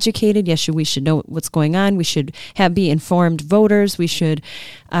be educated. Yes, we should know what's going on. We should be informed voters. We should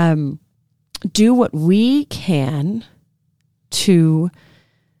do what we can to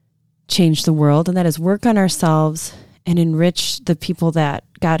change the world, and that is work on ourselves and enrich the people that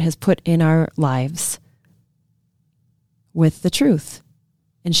God has put in our lives with the truth,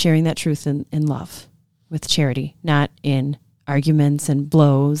 and sharing that truth in love, with charity, not in arguments and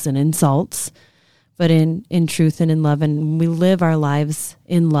blows and insults, but in truth and in love. And we live our lives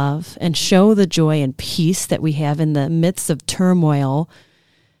in love and show the joy and peace that we have in the midst of turmoil.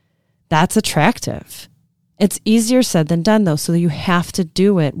 That's attractive. It's easier said than done, though, so you have to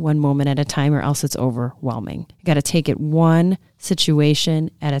do it one moment at a time or else it's overwhelming. You got to take it one situation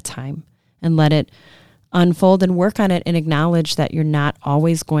at a time and let it unfold and work on it and acknowledge that you are not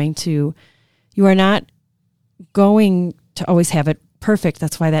going to always have it perfect.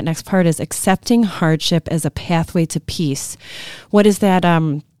 That's why that next part is accepting hardship as a pathway to peace. What is that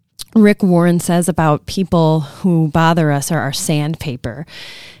Rick Warren says about people who bother us are our sandpaper,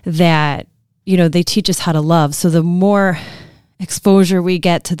 that, they teach us how to love. So the more exposure we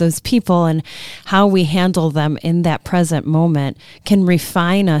get to those people and how we handle them in that present moment can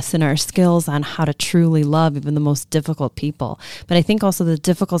refine us in our skills on how to truly love even the most difficult people. But I think also the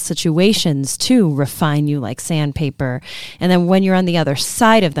difficult situations too refine you like sandpaper. And then when you're on the other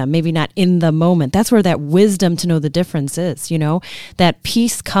side of them, maybe not in the moment, that's where that wisdom to know the difference is, that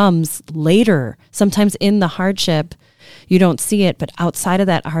peace comes later, sometimes in the hardship. You don't see it, but outside of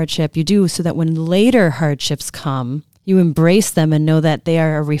that hardship, you do, so that when later hardships come, you embrace them and know that they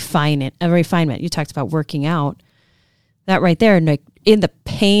are a refinement. You talked about working out. That right there, in the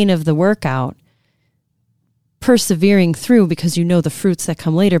pain of the workout, persevering through because you know the fruits that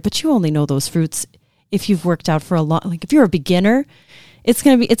come later, but you only know those fruits if you've worked out for a long, like if you're a beginner, it's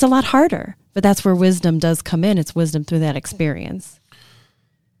a lot harder, but that's where wisdom does come in. It's wisdom through that experience.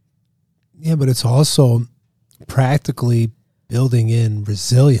 Yeah, but it's also practically building in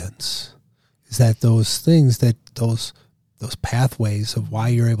resilience. Is that those things that those pathways of why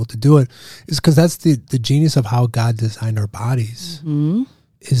you're able to do it is because that's the genius of how God designed our bodies. Mm-hmm.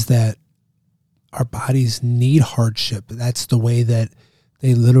 Is that our bodies need hardship. That's the way that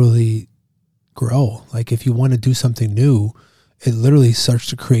they literally grow. Like if you want to do something new, it literally starts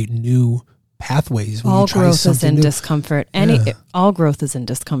to create new pathways. All growth is in discomfort. All growth is in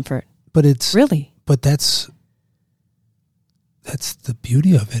discomfort. But it's really. But that's the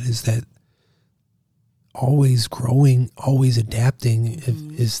beauty of it, is that always growing, always adapting,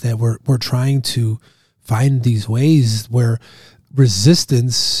 is that we're trying to find these ways where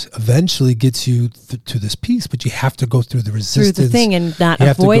resistance eventually gets you to this peace, but you have to go through the resistance. Through the thing and not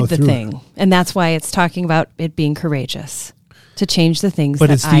avoid the thing. And that's why it's talking about it being courageous to change the things that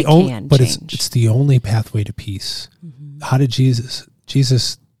I can change. But it's the only pathway to peace. Mm-hmm. How did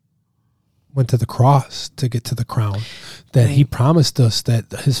Jesus went to the cross to get to the crown, that he promised us that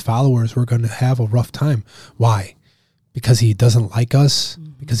his followers were going to have a rough time. Why? Because he doesn't like us?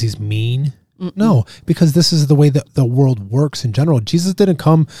 Mm-hmm. Because he's mean? Mm-mm. No, because this is the way that the world works in general. Jesus didn't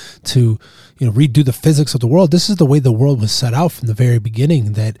come to, redo the physics of the world. This is the way the world was set out from the very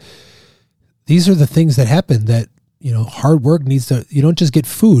beginning, that these are the things that happen, that, hard work you don't just get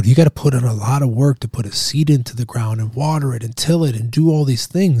food. You got to put in a lot of work to put a seed into the ground and water it and till it and do all these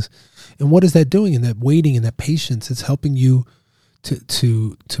things. And what is that doing in that waiting and that patience? It's helping you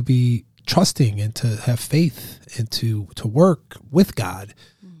to be trusting and to have faith and to work with God,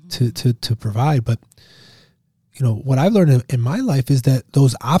 mm-hmm. to provide. But what I've learned in my life is that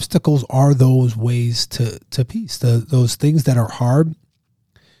those obstacles are those ways to peace. Those things that are hard,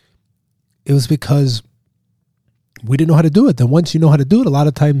 it was because we didn't know how to do it. Then once you know how to do it, a lot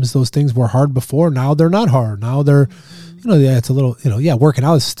of times those things were hard before. Now they're not hard. Now they're, it's a little, working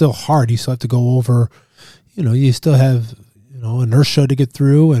out is still hard. You still have to go over, you still have, inertia to get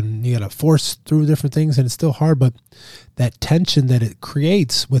through, and you got to force through different things, and it's still hard. But that tension that it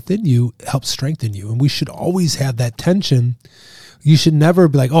creates within you helps strengthen you. And we should always have that tension. You should never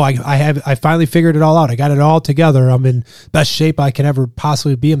be like, I finally figured it all out. I got it all together. I'm in best shape I can ever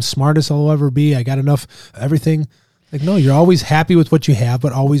possibly be. I'm smartest I'll ever be. I got enough everything. Like, no, you're always happy with what you have,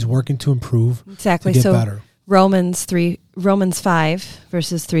 but always working to improve. Exactly. To get better. Romans 5,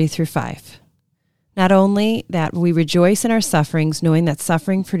 verses 3 through 5. Not only that, we rejoice in our sufferings, knowing that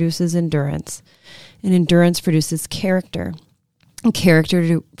suffering produces endurance, and endurance produces character. And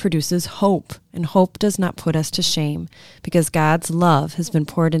character produces hope, and hope does not put us to shame, because God's love has been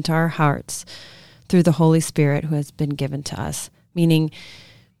poured into our hearts through the Holy Spirit who has been given to us. Meaning,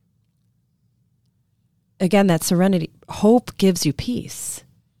 again, that serenity, hope gives you peace.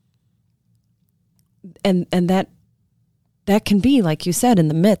 And that can be, like you said, in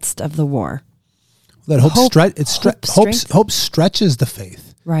the midst of the war. That hope stretches the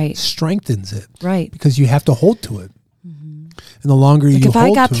faith. Right. Strengthens it. Right. Because you have to hold to it. Mm-hmm. And the longer you hold to it.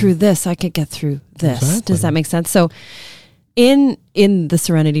 If I got through this, I could get through this. Exactly. Does that make sense? So in the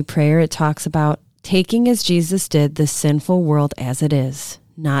Serenity Prayer, it talks about taking as Jesus did the sinful world as it is,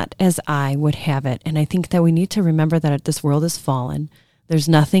 not as I would have it. And I think that we need to remember that this world is fallen. There's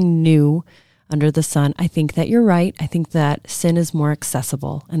nothing new under the sun. I think that you're right. I think that sin is more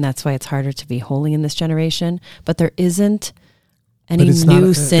accessible, and that's why it's harder to be holy in this generation. But there isn't any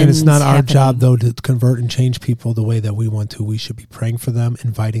new sins. And it's not our happening. job, though, to convert and change people the way that we want to. We should be praying for them,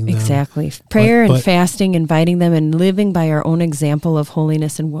 inviting them. Exactly. Prayer and fasting, inviting them, and living by our own example of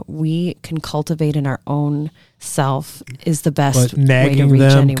holiness and what we can cultivate in our own self is the best But nagging way to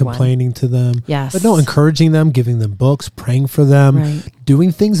reach them, anyone. complaining to them. Yes. But no, encouraging them, giving them books, praying for them, Right.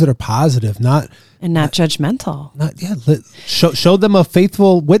 doing things that are positive, not judgmental. show them a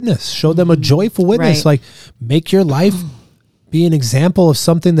faithful witness, show them a joyful witness. Right. Like, make your life be an example of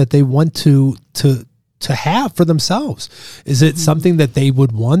something that they want to have for themselves. Is it something that they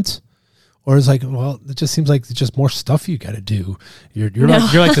would want? Or is like, well, it just seems like it's just more stuff you got to do. You're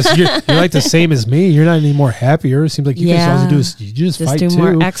like this. You're like the same as me. You're not any more happier. It seems like you guys all do is you just fight do too.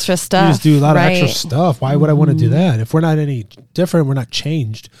 more extra stuff. You just do a lot Right. of extra stuff. Why would I want to do that? If we're not any different, we're not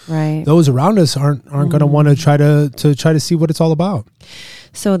changed. Right. Those around us aren't going to want to try to see what it's all about.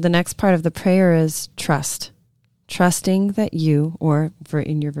 So the next part of the prayer is trust. Trusting that you, or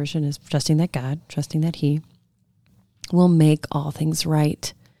in your version is trusting that God, trusting that He will make all things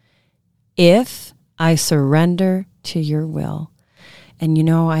right if I surrender to your will. And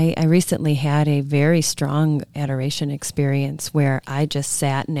I recently had a very strong adoration experience where I just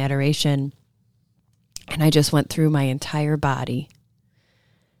sat in adoration and I just went through my entire body.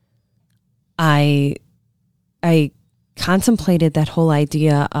 I contemplated that whole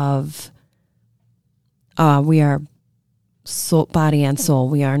idea of we are soul, body and soul.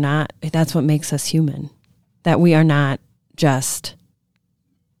 We are not, that's what makes us human. That we are not just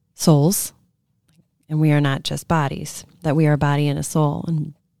souls and we are not just bodies. That we are a body and a soul.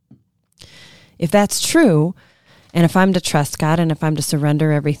 And if that's true, and if I'm to trust God and if I'm to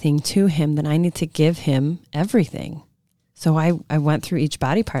surrender everything to Him, then I need to give Him everything. So I went through each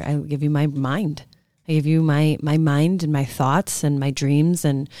body part. I give you my mind. I give you my mind and my thoughts and my dreams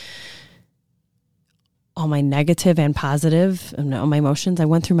and all my negative and positive and all my emotions. I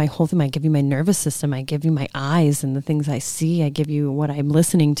went through my whole thing. I give you my nervous system. I give you my eyes and the things I see. I give you what I'm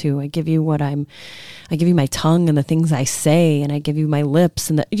listening to. I give you my tongue and the things I say, and I give you my lips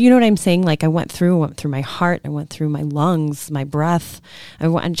and you know what I'm saying? Like I went through my heart. I went through my lungs, my breath.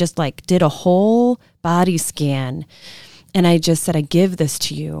 I just like did a whole body scan. And I just said, I give this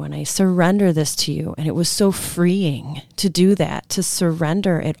to you and I surrender this to you. And it was so freeing to do that, to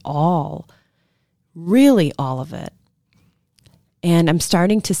surrender it all. Really all of it. And I'm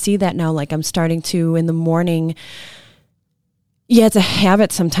starting to see that now. Like I'm starting to in the morning. Yeah, it's a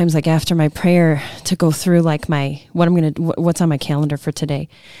habit sometimes, like after my prayer, to go through like what's on my calendar for today.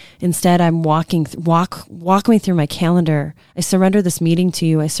 Instead, I'm walk me through my calendar. I surrender this meeting to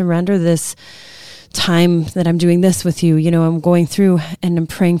you. I surrender this time that I'm doing this with you. I'm going through and I'm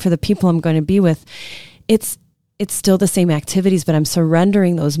praying for the people I'm going to be with. It's still the same activities, but I'm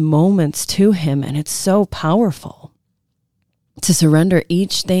surrendering those moments to Him. And it's so powerful to surrender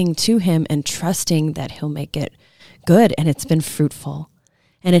each thing to Him and trusting that He'll make it good. And it's been fruitful.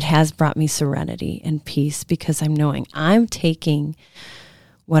 And it has brought me serenity and peace because I'm knowing I'm taking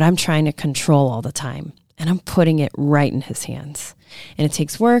what I'm trying to control all the time and I'm putting it right in His hands. And it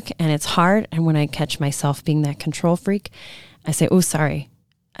takes work and it's hard. And when I catch myself being that control freak, I say, oh, sorry.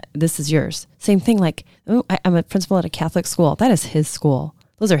 This is yours. Same thing like, I'm a principal at a Catholic school. That is His school.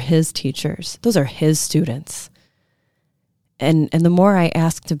 Those are His teachers. Those are His students. And the more I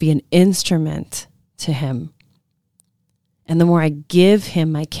ask to be an instrument to Him, and the more I give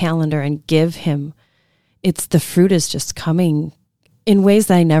Him my calendar and give Him, the fruit is just coming in ways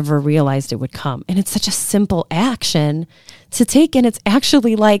that I never realized it would come. And it's such a simple action to take. And it's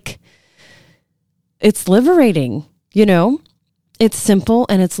actually like, it's liberating, It's simple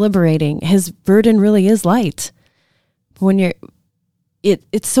and it's liberating. His burden really is light. When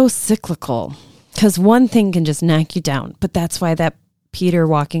it's so cyclical because one thing can just knock you down. But that's why that Peter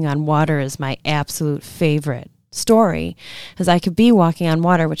walking on water is my absolute favorite story, because I could be walking on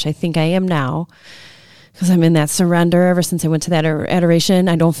water, which I think I am now, because I'm in that surrender ever since I went to that adoration.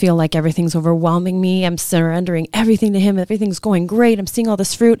 I don't feel like everything's overwhelming me. I'm surrendering everything to Him. Everything's going great. I'm seeing all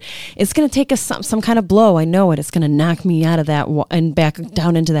this fruit. It's going to take us some kind of blow. I know it. It's going to knock me out of that and back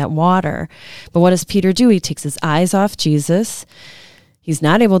down into that water. But what does Peter do? He takes his eyes off Jesus. He's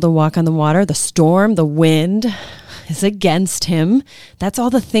not able to walk on the water. The storm, the wind is against him. That's all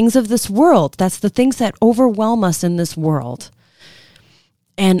the things of this world. That's the things that overwhelm us in this world.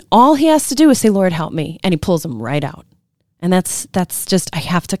 And all he has to do is say, Lord, help me. And He pulls him right out. And that's just, I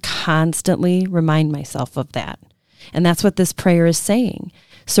have to constantly remind myself of that. And that's what this prayer is saying.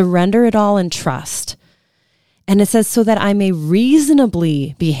 Surrender it all and trust. And it says, so that I may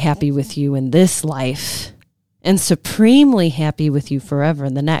reasonably be happy with you in this life and supremely happy with you forever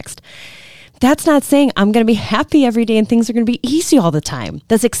in the next. That's not saying I'm going to be happy every day and things are going to be easy all the time.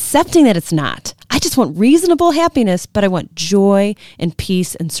 That's accepting that it's not. I just want reasonable happiness, but I want joy and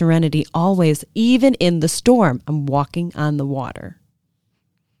peace and serenity always, even in the storm. I'm walking on the water.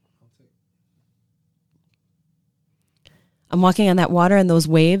 I'm walking on that water and those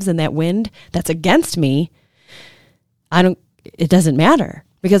waves and that wind that's against me. It doesn't matter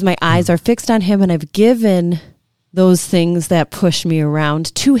because my eyes are fixed on him and I've given those things that push me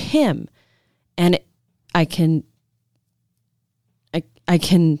around to him. And I can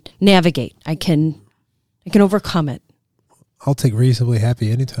navigate. I can overcome it. I'll take reasonably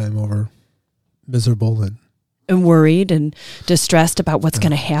happy anytime over miserable and worried and distressed about what's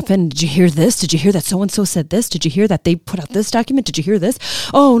going to happen. Did you hear this? Did you hear that so-and-so said this? Did you hear that they put out this document? Did you hear this?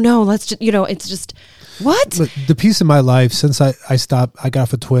 Oh no, let's just, it's just, what? But the peace of my life, since I got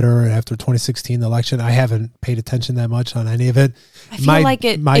off of Twitter after 2016 the election, I haven't paid attention that much on any of it. I feel like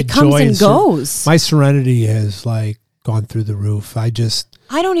it comes and goes. My serenity has gone through the roof. I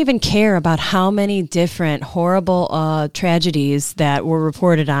don't even care about how many different horrible tragedies that were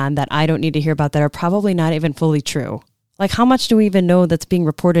reported on that I don't need to hear about that are probably not even fully true. Like, how much do we even know that's being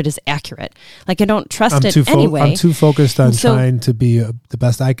reported is accurate? I don't trust it anyway. I'm too focused on trying to be the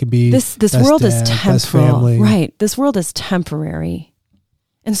best I can be. This world is temporal, right? This world is temporary,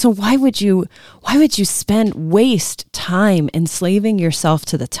 and so why would you waste time enslaving yourself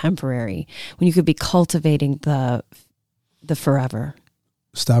to the temporary when you could be cultivating the forever?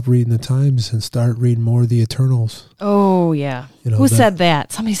 Stop reading the Times and start reading more of the Eternals. Oh yeah, who said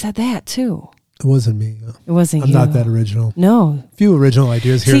that? Somebody said that too. It wasn't me. It wasn't you. I'm not that original. No. A few original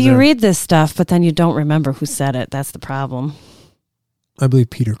ideas here. So you read this stuff, but then you don't remember who said it. That's the problem. I believe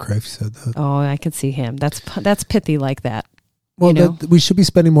Peter Kreeft said that. Oh, I could see him. That's pithy like that. Well, we should be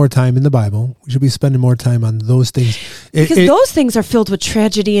spending more time in the Bible. We should be spending more time on those things. Because those things are filled with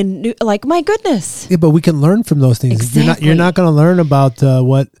tragedy and my goodness. Yeah, but we can learn from those things. Exactly. You're not going to learn about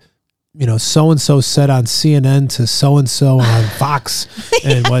what so-and-so said on CNN to so-and-so on Fox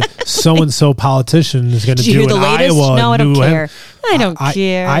and what so-and-so politician is going to do in Iowa. No, I don't care. I don't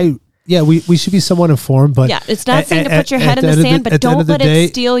care. We should be somewhat informed, but it's not saying to put your head in the sand, but don't let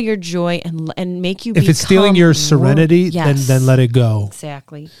it steal your joy and make you. If it's stealing your serenity, then let it go.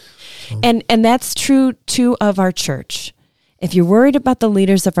 Exactly, so. And that's true too of our church. If you're worried about the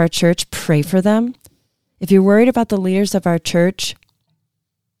leaders of our church, pray for them. If you're worried about the leaders of our church,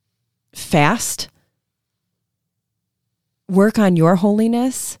 fast. Work on your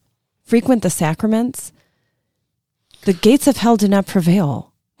holiness. Frequent the sacraments. The gates of hell do not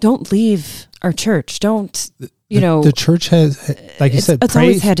prevail. Don't leave our church. Don't, The church has, like you said, it's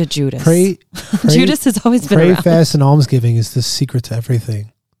always had a Judas. Pray, Judas has always been around. Pray, fast, and almsgiving is the secret to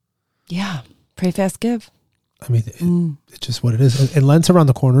everything. Yeah. Pray, fast, give. I mean, it's just what it is. And Lent's around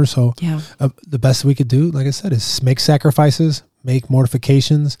the corner, so the best we could do, like I said, is make sacrifices, make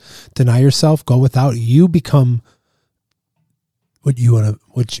mortifications, deny yourself, go without. You become what you want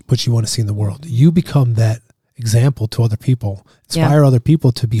to see in the world. You become that example to other people. Inspire other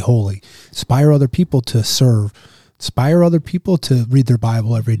people to be holy. Inspire other people to serve. Inspire other people to read their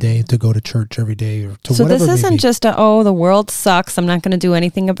Bible every day, to go to church every day, or to whatever. So this isn't just the world sucks, I'm not going to do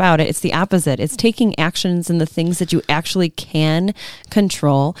anything about it. It's the opposite. It's taking actions in the things that you actually can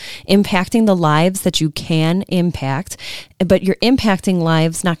control, impacting the lives that you can impact, but you're impacting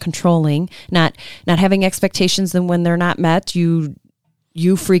lives, not controlling, not having expectations, and when they're not met, you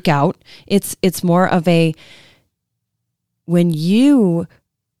freak out. It's more of when you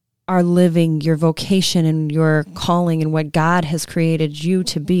are living your vocation and your calling and what God has created you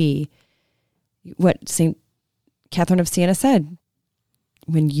to be, what St. Catherine of Siena said,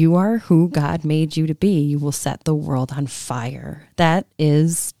 when you are who God made you to be, you will set the world on fire. That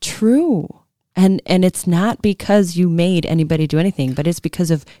is true. And it's not because you made anybody do anything, but it's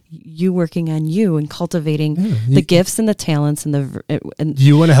because of you working on you and cultivating the gifts and the talents and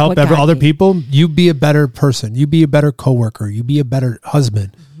you want to help other people. You be a better person. You be a better coworker. You be a better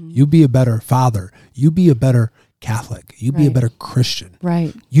husband. Mm-hmm. You be a better father. You be a better Catholic. You be a better Christian.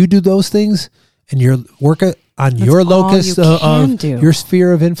 Right. You do those things, and you're working on your locus of your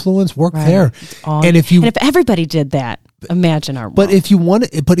sphere of influence. Work there. And if everybody did that. Imagine our world. But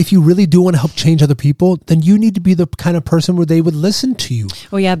if you really do want to help change other people, then you need to be the kind of person where they would listen to you.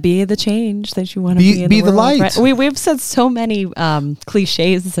 Oh yeah, be the change that you want to be in the world. Light. Right? We've said so many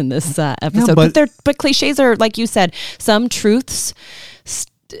cliches in this episode, but cliches are, like you said, some truths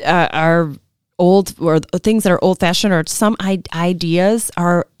are old, or things that are old fashioned, or some ideas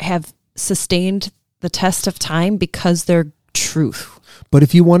have sustained the test of time because they're truth. But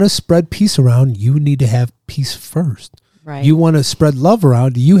if you want to spread peace around, you need to have peace first. Right. You want to spread love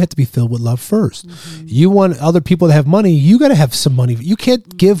around, you have to be filled with love first. You want other people to have money, you got to have some money. You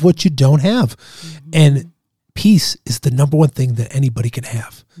can't give what you don't have. And peace is the number one thing that anybody can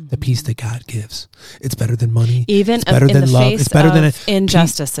have. The peace that God gives. It's better than money. Even it's better in than the love. face It's better than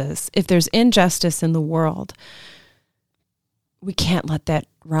injustices. If there's injustice in the world, we can't let that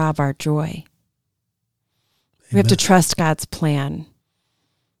rob our joy. We have to trust God's plan,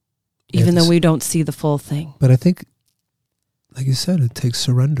 even though we don't see the full thing. But I think, like you said, it takes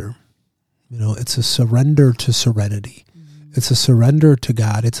surrender. It's a surrender to serenity. It's a surrender to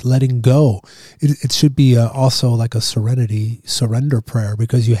God. It's letting go. It should be also like a surrender prayer,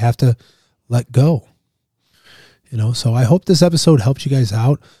 because you have to let go. So I hope this episode helped you guys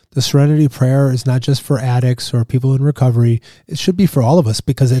out. The serenity prayer is not just for addicts or people in recovery. It should be for all of us,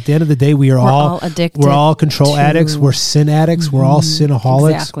 because at the end of the day, we're all addicted. We're all control addicts. We're sin addicts. We're all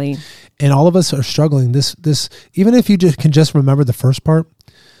sinaholics. Exactly. And all of us are struggling. This even if you can just remember the first part,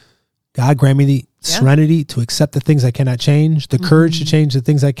 God grant me the serenity to accept the things I cannot change, the courage to change the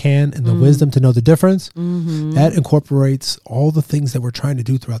things I can, and the wisdom to know the difference. That incorporates all the things that we're trying to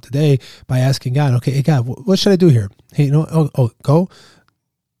do throughout the day by asking God, okay, hey God, what should I do here? Hey, go.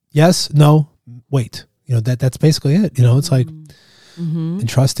 Yes, no, wait. That's basically it. It's like and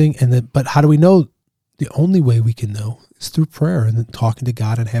trusting, but how do we know? The only way we can know is through prayer and then talking to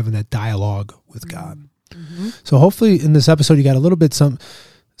God and having that dialogue with God. So hopefully in this episode you got a little bit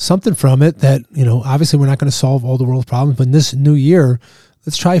something from it that, obviously we're not going to solve all the world's problems, but in this new year,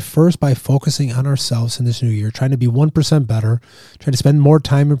 let's try first by focusing on ourselves in this new year, trying to be 1% better, trying to spend more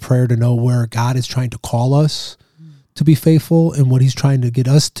time in prayer to know where God is trying to call us to be faithful and what he's trying to get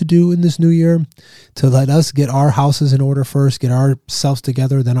us to do in this new year, to let us get our houses in order first, get ourselves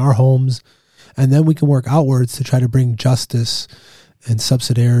together, then our homes, and then we can work outwards to try to bring justice and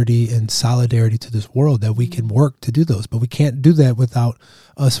subsidiarity and solidarity to this world, that we can work to do those. But we can't do that without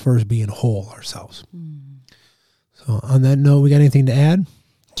us first being whole ourselves. So on that note, we got anything to add?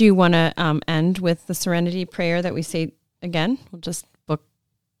 Do you want to end with the serenity prayer that we say again? We'll just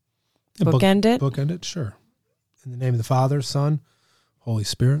bookend it. Bookend it, sure. In the name of the Father, Son, Holy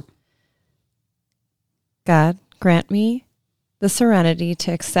Spirit. God, grant me the serenity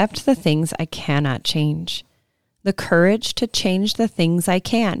to accept the things I cannot change, the courage to change the things I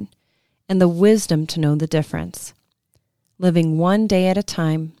can, and the wisdom to know the difference. Living one day at a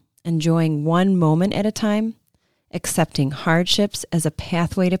time, enjoying one moment at a time, accepting hardships as a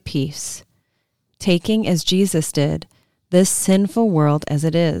pathway to peace, taking, as Jesus did, this sinful world as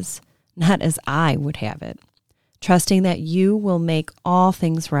it is, not as I would have it, trusting that you will make all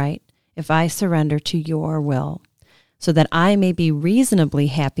things right if I surrender to your will, so that I may be reasonably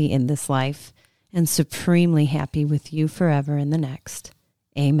happy in this life and supremely happy with you forever in the next.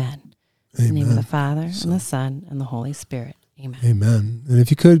 Amen. In the name of the Father, and the Son, and the Holy Spirit. Amen. Amen. And if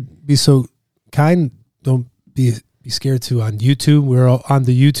you could be so kind, don't be scared to on YouTube. We're on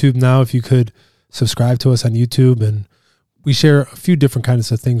the YouTube now. If you could subscribe to us on YouTube, and we share a few different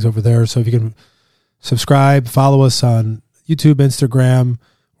kinds of things over there. So if you can subscribe, follow us on YouTube, Instagram.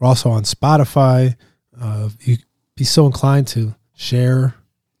 We're also on Spotify. You be so inclined to share,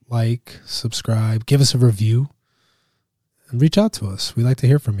 like, subscribe, give us a review, and reach out to us. We like to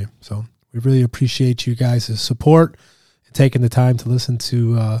hear from you. So we really appreciate you guys' support and taking the time to listen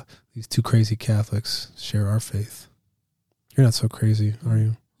to these two crazy Catholics share our faith. You're not so crazy, are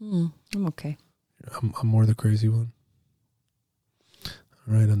you? I'm okay. I'm more the crazy one.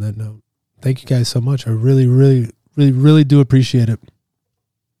 All right, on that note, thank you guys so much. I really, really, really, really do appreciate it.